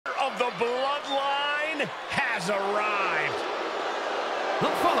the Bloodline has arrived.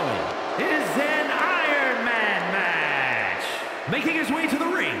 The following is an Iron Man match. Making his way to the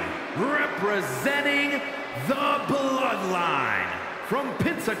ring, representing the Bloodline from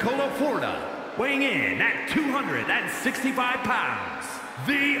Pensacola, Florida, weighing in at 265 pounds,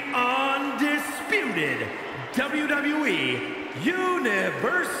 the undisputed WWE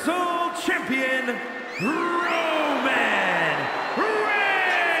Universal Champion, Roman Reigns!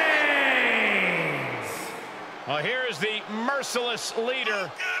 Here is the merciless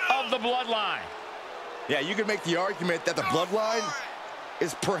leader of the Bloodline. Yeah, you can make the argument that the Bloodline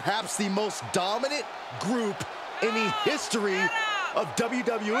is perhaps the most dominant group in the history of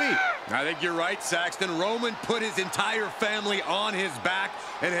WWE. I think you're right, Saxton. Roman put his entire family on his back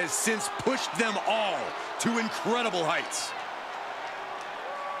and has since pushed them all to incredible heights.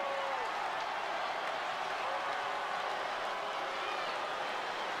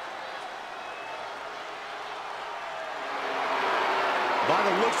 By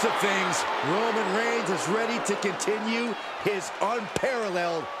the looks of things, Roman Reigns is ready to continue his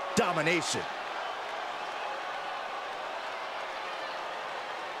unparalleled domination.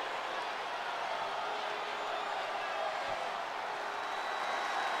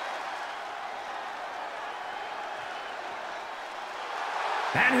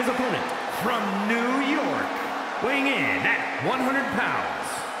 And his opponent from New York, weighing in at 100 pounds,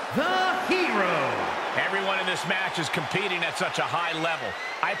 the Hero. Everyone in this match is competing at such a high level.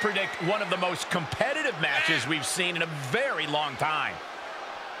 I predict one of the most competitive matches we've seen in a very long time.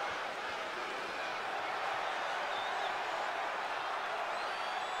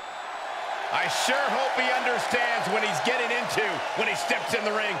 I sure hope he understands what he's getting into when he steps in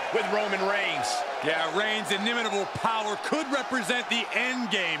the ring with Roman Reigns. Yeah, Reigns' inimitable power could represent the end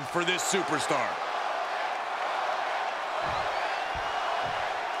game for this superstar.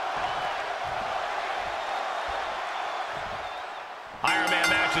 Iron Man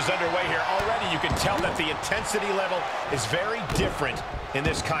match is underway here. Already you can tell that the intensity level is very different in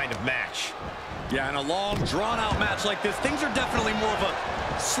this kind of match. Yeah, in a long, drawn-out match like this, things are definitely more of a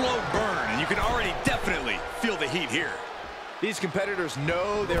slow burn, and you can already definitely feel the heat here. These competitors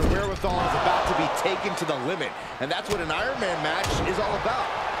know their wherewithal is about to be taken to the limit, and that's what an Iron Man match is all about.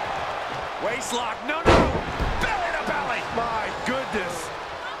 Waistlock, no, no! Belly to belly! My goodness!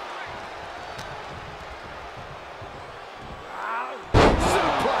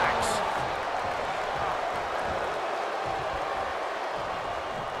 Suplex!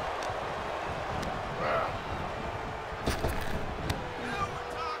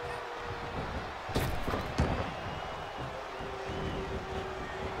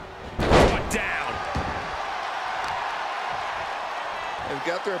 Down. They've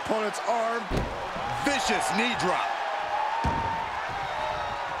got their opponent's arm. Vicious knee drop.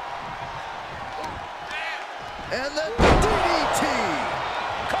 And the DDT!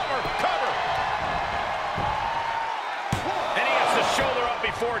 Cover, cover! And he has the shoulder up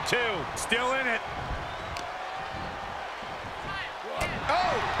before two. Still in it.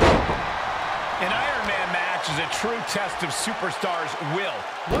 Oh! An Iron Man match is a true test of superstars' will.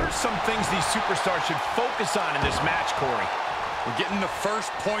 What are some things these superstars should focus on in this match, Corey? We're getting the first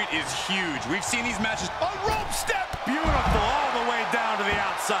point is huge. We've seen these matches. A rope step! Beautiful all the way down to the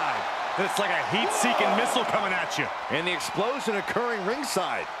outside. It's like a heat-seeking missile coming at you. And the explosion occurring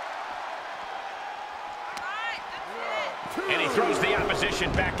ringside. And he throws the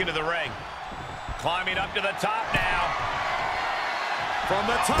opposition back into the ring. Climbing up to the top now. From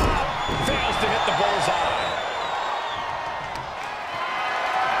the top. Fails to hit the bullseye.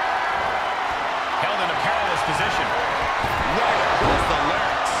 Held in a perilous position. Right across the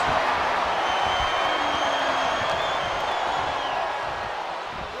larynx.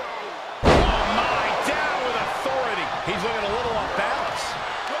 Oh my, down with authority. He's looking a little off balance.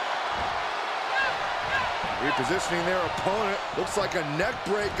 Repositioning their opponent. Looks like a neck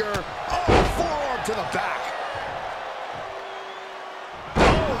breaker. Oh, forearm to the back.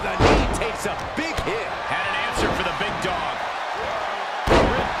 The knee takes a big hit. Had an answer for the big dog.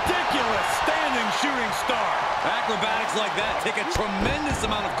 Ridiculous standing shooting star. Acrobatics like that take a tremendous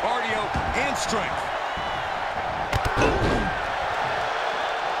amount of cardio and strength.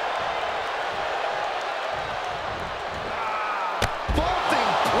 Vaulting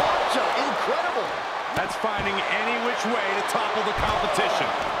plancha, incredible. That's finding any which way to topple the competition.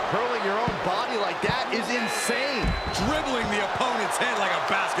 Hurling your own body like that is insane. Dribbling the opponent's head like a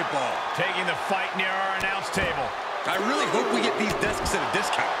basketball. Taking the fight near our announce table. I really hope we get these desks at a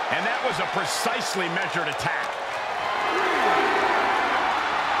discount. And that was a precisely measured attack.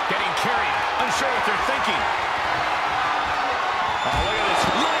 Getting carried. Unsure what they're thinking. Oh, look at this.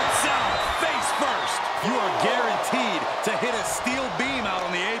 Lights out.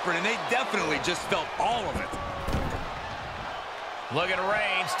 definitely just felt all of it. Look at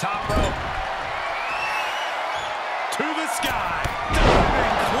Reigns, top rope. To the sky.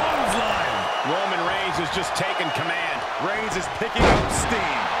 Diving clothesline. Roman Reigns is just taking command. Reigns is picking up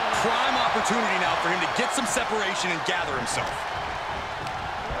steam. Prime opportunity now for him to get some separation and gather himself.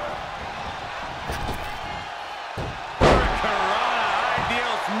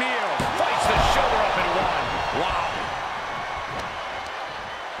 Fights the shoulder up in one. Wow.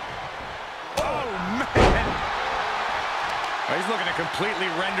 Oh, man. He's looking to completely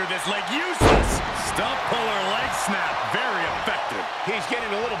render this leg useless. Stump puller leg snap. Very effective. He's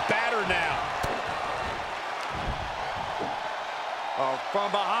getting a little battered now. Oh,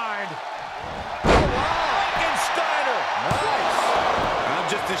 from behind. Steiner. Nice. I'm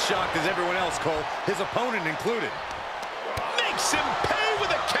just as shocked as everyone else, Cole. His opponent included. Makes him pay with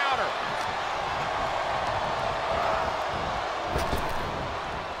a counter.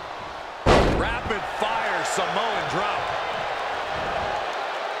 Rapid fire Samoan drop.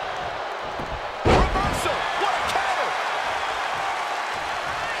 Reversal. What a counter.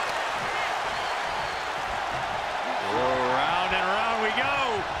 Round and round we go.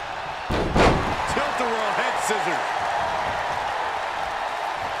 Tilt-a-whirl head scissors.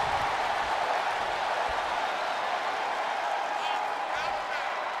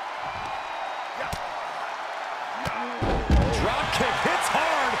 Drop kick hits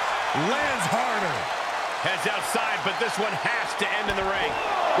hard, lands harder. Heads outside, but this one has to end in the ring.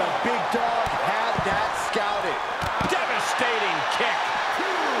 The big dog had that scouted. Devastating kick.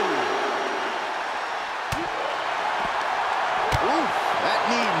 Ooh, that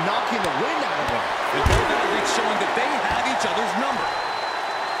knee knocking the wind out of him. And both athletes showing that they have each other's number.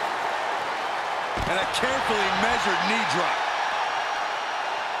 And a carefully measured knee drop.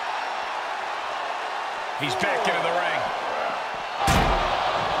 He's back into the ring.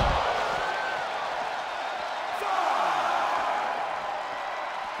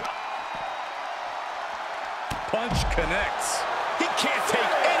 Punch connects. He can't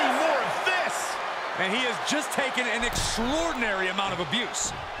take any more of this. And he has just taken an extraordinary amount of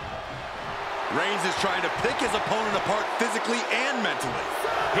abuse. Reigns is trying to pick his opponent apart physically and mentally.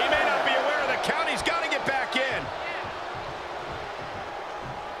 He may not be aware of the count. He's got to get back in.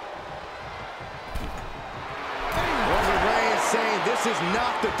 Roman Reigns saying this is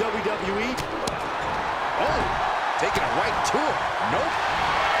not the WWE. Oh, taking it right to him. Nope.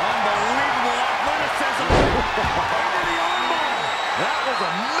 Unbelievable athleticism. Under the armbar. That was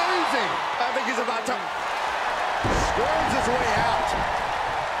amazing. I think he's about to squirms his way out.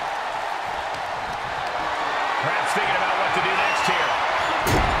 Perhaps thinking about what to do next here.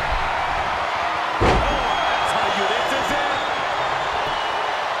 That's how you this is it.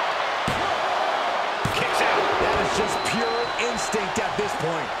 Kicks out. That is just pure instinct at this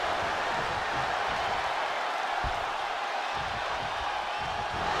point.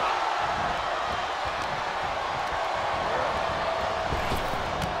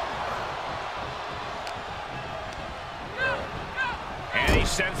 And he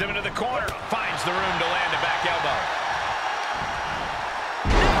sends him into the corner. Finds the room to land a back elbow.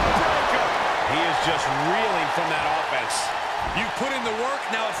 He is just reeling from that offense. You put in the work,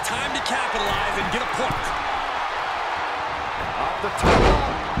 now it's time to capitalize and get a point. Off the top.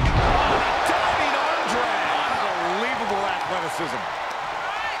 Diving arm drag. Unbelievable athleticism.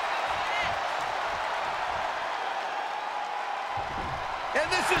 And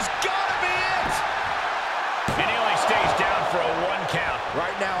this has got to be it. And he only stays down for a 1 count.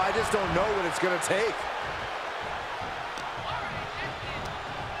 Right now, I just don't know what it's going to take.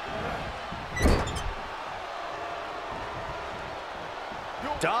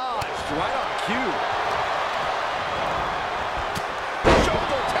 Dodged right on cue.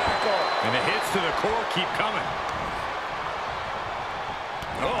 Shoulder tackle. And the hits to the core keep coming.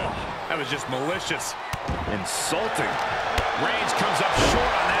 Oh, that was just malicious. Insulting. Reigns comes up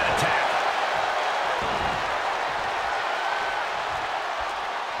short on that attack.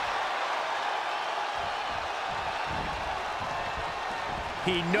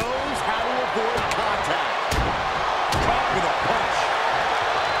 He knows how to avoid contact. Caught with a punch.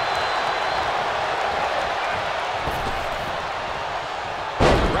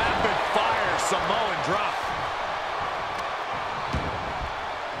 Rapid fire Samoan drop.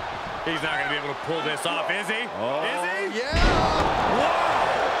 He's not going to be able to pull this off, is he? Oh, is he? Yeah. Whoa!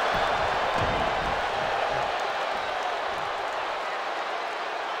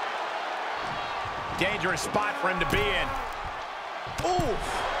 Dangerous spot for him to be in. Oof.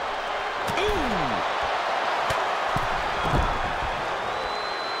 Ooh.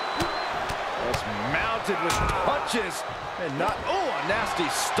 Mounted with punches. And not, oh, a nasty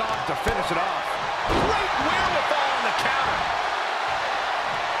stomp to finish it off. Great wherewithal on the counter.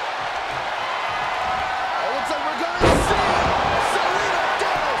 It looks like we're gonna see Serena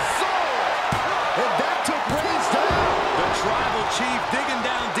del Sol. And that took Reigns down. The Tribal Chief digging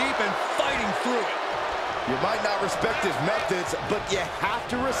down deep and fighting through it. You might not respect his methods, but you have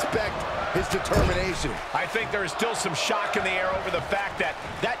to respect his determination. I think there is still some shock in the air over the fact that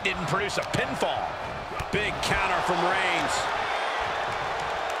that didn't produce a pinfall. Big counter from Reigns.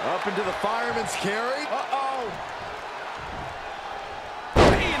 Up into the fireman's carry. Uh-oh.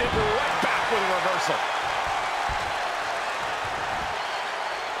 Paying it right back with a reversal.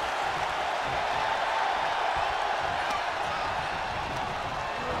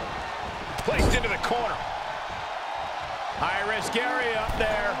 Placed into the corner. High-risk area up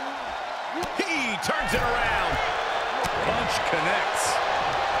there. He turns it around. Punch connects.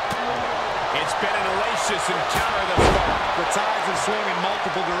 It's been an hellacious encounter thus far. The tides have swung in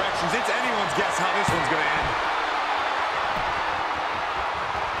multiple directions. It's anyone's guess how this one's going to end.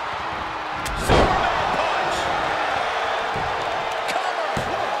 Superman punch. Cover.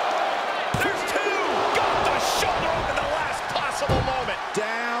 There's two. Got the shoulder up at the last possible moment.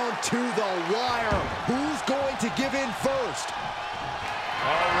 Down to the wire. Who's going to give in first?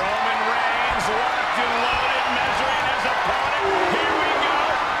 Oh, Roman Reigns locked and loaded, measuring his opponent. Here we go.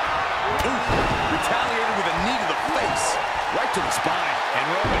 Oof. Retaliated with a knee to the face. Right to the spine. And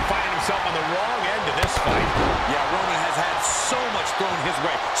Roman finding himself on the wrong end of this fight. Yeah, Roman has had so much thrown his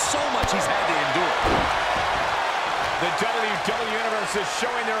way. So much he's had to endure. The WWE Universe is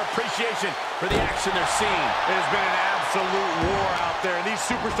showing their appreciation for the action they're seeing. It has been an absolute war out there, and these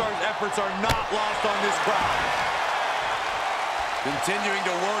superstars' efforts are not lost on this crowd. Continuing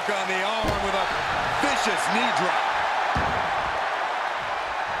to work on the arm with a vicious knee drop.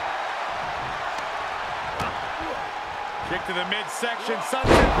 Kick to the midsection,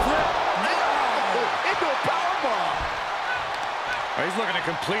 sunset flip. Into a powerbomb. He's looking to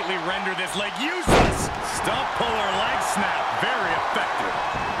completely render this leg useless. Stump puller leg snap, very effective.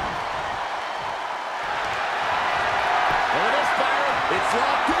 Look at this, Byron. It's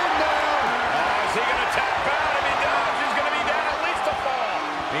locked in now. Oh, is he going to tap out? If he does, he's going to be down at least a fall.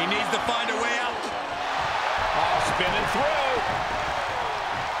 He needs to find a way out. Oh, spinning through.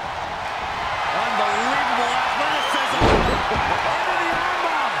 Unbelievable athleticism. Into the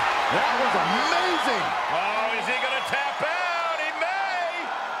armbar. That was amazing. Oh, is he going to tap out? He may.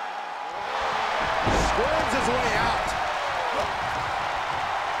 Squirms his way out.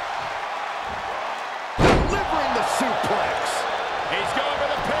 Delivering the suplex. He's going for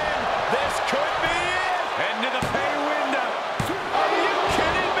the pin. This could be it. Into the pay window. Are you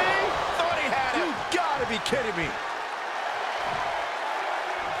kidding me? Thought he had it. You gotta be kidding me.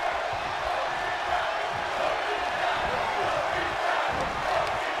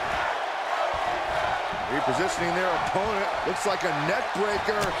 Repositioning their opponent. Looks like a neck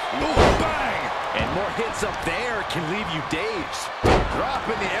breaker. Ooh, bang! And more hits up there can leave you dazed.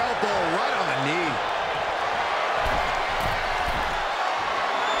 Dropping the elbow right on the knee.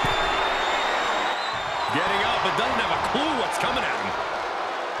 Getting up, but doesn't have a clue what's coming at him.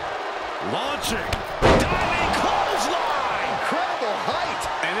 Launching. Diving clothesline. Incredible height.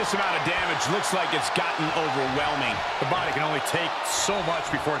 And this amount of damage looks like it's gotten overwhelming. The body can only take so much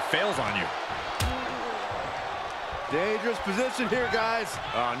before it fails on you. Dangerous position here, guys.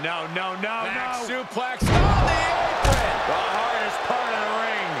 Oh, no, no, no, Back no. suplex on the apron. The hardest part of the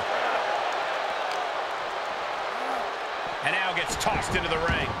ring. And now gets tossed into the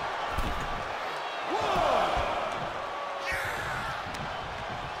ring.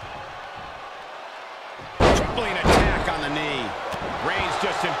 Tripling attack on the knee. Reigns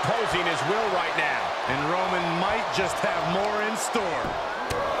just imposing his will right now. And Roman might just have more in store.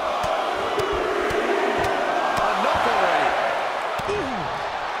 Enough already.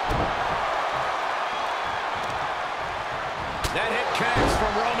 That hit connects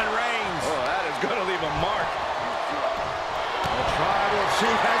from Roman Reigns. Oh, that is going to leave a mark. The Tribal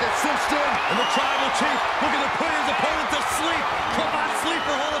Chief has it cinched in. And the Tribal Chief looking to put his opponent to sleep. Come on,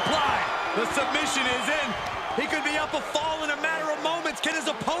 sleeper hold applied. The submission is in. He could be up a fall in a matter of moments. Can his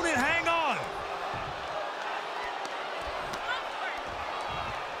opponent hang on?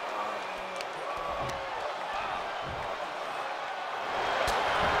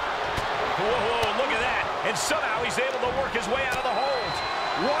 Whoa, look at that. And somehow he's able to work his way out of the hold.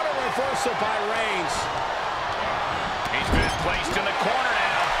 What a reversal by Reigns. He's been placed in the corner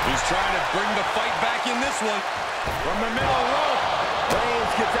now. He's trying to bring the fight back in this one. From the middle rope.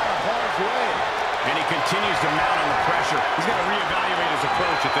 Reigns gets out of harm's way. And he continues to mount on the pressure. He's got to reevaluate his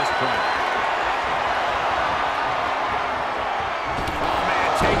approach at this point.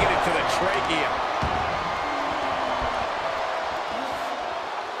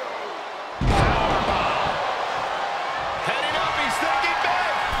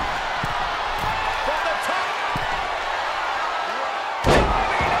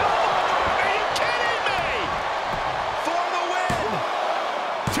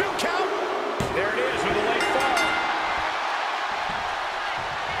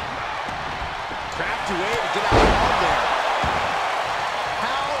 crafty way to get out of there.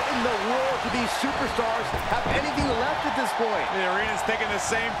 How in the world do these superstars have anything left at this point? The arena's thinking the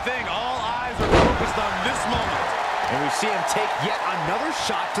same thing. All eyes are focused on this moment. And we see him take yet another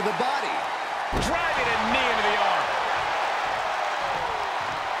shot to the body. Driving a knee into the arm.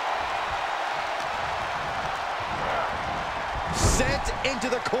 Sent into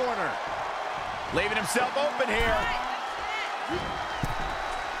the corner. Leaving himself open here.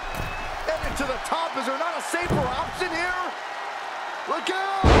 Headed to the top. Is there not a safer option here? Look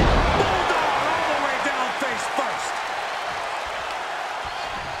out! Bulldog all the way down face first.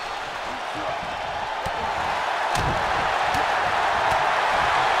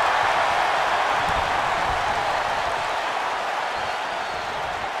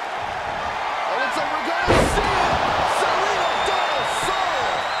 Oh, it's over. We're gonna see it! Salino del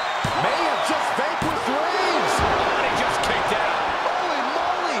Sol may have just vanquished Reigns. Oh, he just kicked out. Holy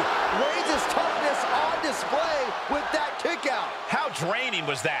moly! Reigns' toughness on display with that kick out. How draining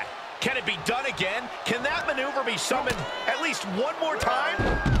was that? Can it be done again? Can that maneuver be summoned at least one more time?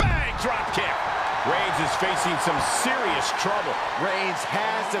 Bang! Drop kick. Reigns is facing some serious trouble. Reigns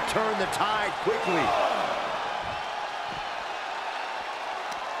has to turn the tide quickly.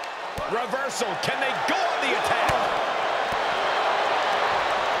 Reversal. Can they go on the attack?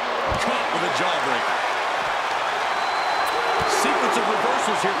 Caught with a jawbreaker. Sequence of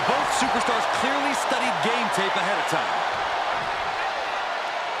reversals here. Both superstars clearly studied game tape ahead of time.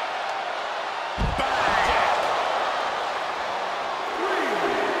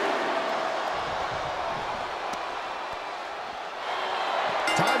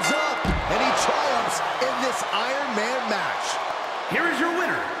 Time's up, and he triumphs in this Iron Man match. Here is your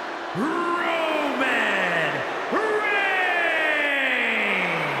winner, Roman Reigns!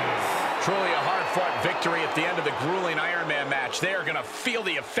 Truly a hard-fought victory at the end of the grueling Iron Man match. They are going to feel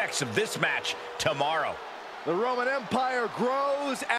the effects of this match tomorrow. The Roman Empire grows